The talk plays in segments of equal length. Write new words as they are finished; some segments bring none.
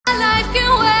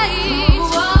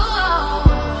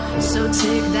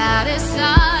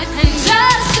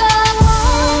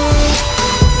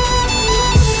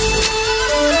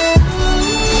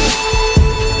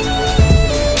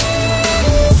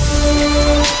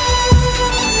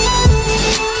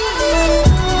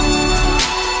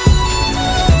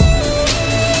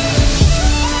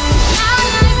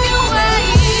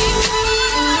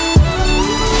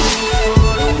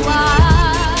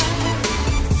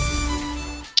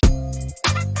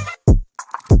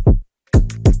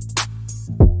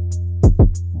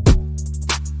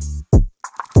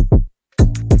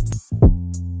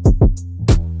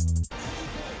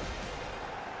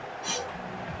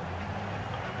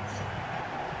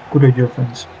Good day, dear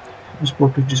friends. I'm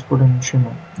Sport Sport and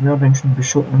channel. We are going to be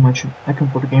short match. I can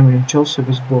put a game in Chelsea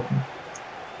vs Bournemouth.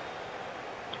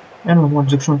 En we moeten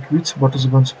zich zo'n kwijt wat is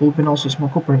van spel binnen als maar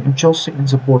koppelen in Chelsea en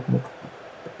de Bournemouth.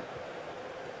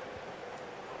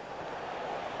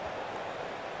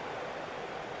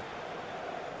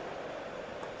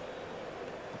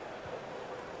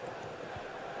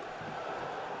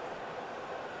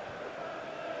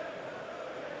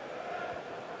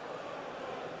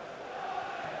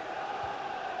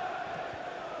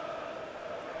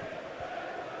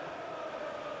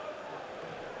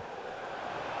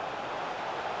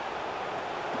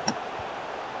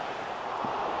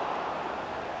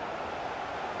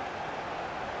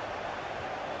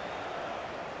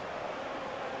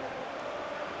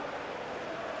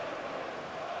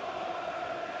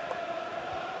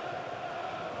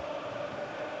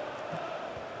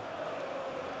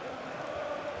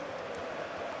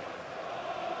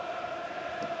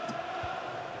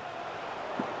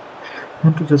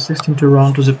 Into the 16th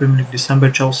round of the Premier League December,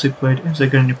 Chelsea played in the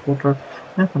Granny Potter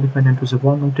and qualified into the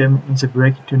 1-0 game in the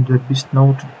break to the beast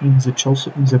note in the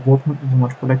Chelsea in the Bournemouth in the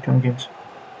match collection games.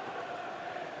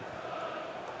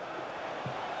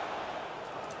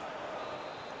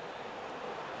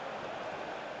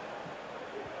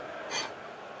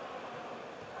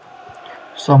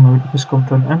 Some will be come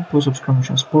to an end. Please subscribe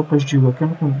to Sport HD. We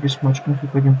can make this match in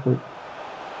FIFA gameplay.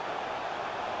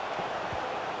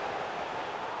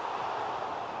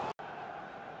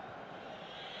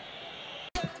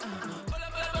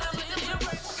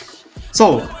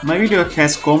 So, my video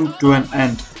has come to an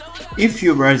end. If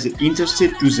you were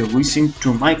interested to listen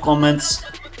to my comments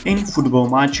in football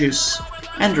matches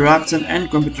and reaction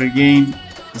and computer game,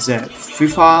 the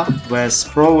FIFA vs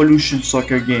Pro Evolution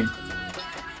Soccer game,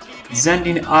 then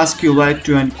in ask you like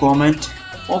to and comment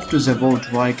of to the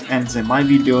vote like and the my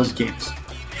videos games.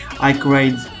 I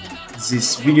create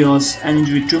these videos and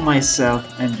enjoy to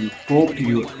myself and you hope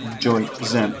you enjoy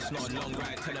them.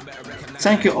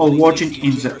 Thank you all watching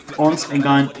in the once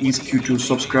again ask you to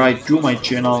subscribe to my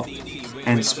channel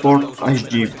and Sport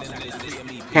HD.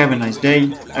 Have a nice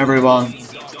day everyone.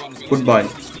 Goodbye.